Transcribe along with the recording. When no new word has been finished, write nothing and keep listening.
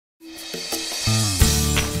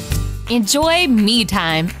Enjoy me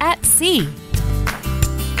time at sea.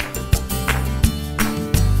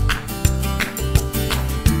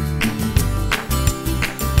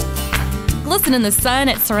 Glisten in the sun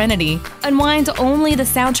at Serenity. Unwind to only the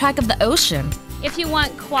soundtrack of the ocean. If you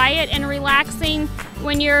want quiet and relaxing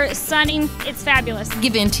when you're sunning, it's fabulous.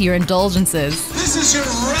 Give in to your indulgences. This is your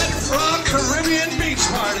Red Frog Caribbean Beach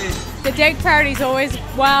Party. The deck party's always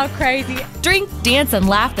wild, crazy. Drink, dance, and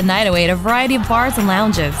laugh the night away at a variety of bars and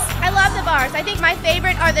lounges. I love the bars. I think my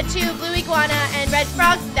favorite are the two, Blue Iguana and Red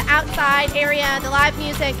Frog, the outside area, the live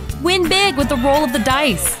music. Win big with the roll of the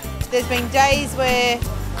dice. There's been days where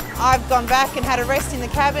I've gone back and had a rest in the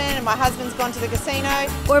cabin and my husband's gone to the casino.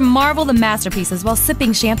 Or marvel the masterpieces while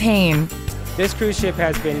sipping champagne. This cruise ship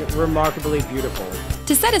has been remarkably beautiful.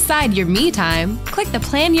 To set aside your me time, click the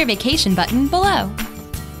Plan Your Vacation button below.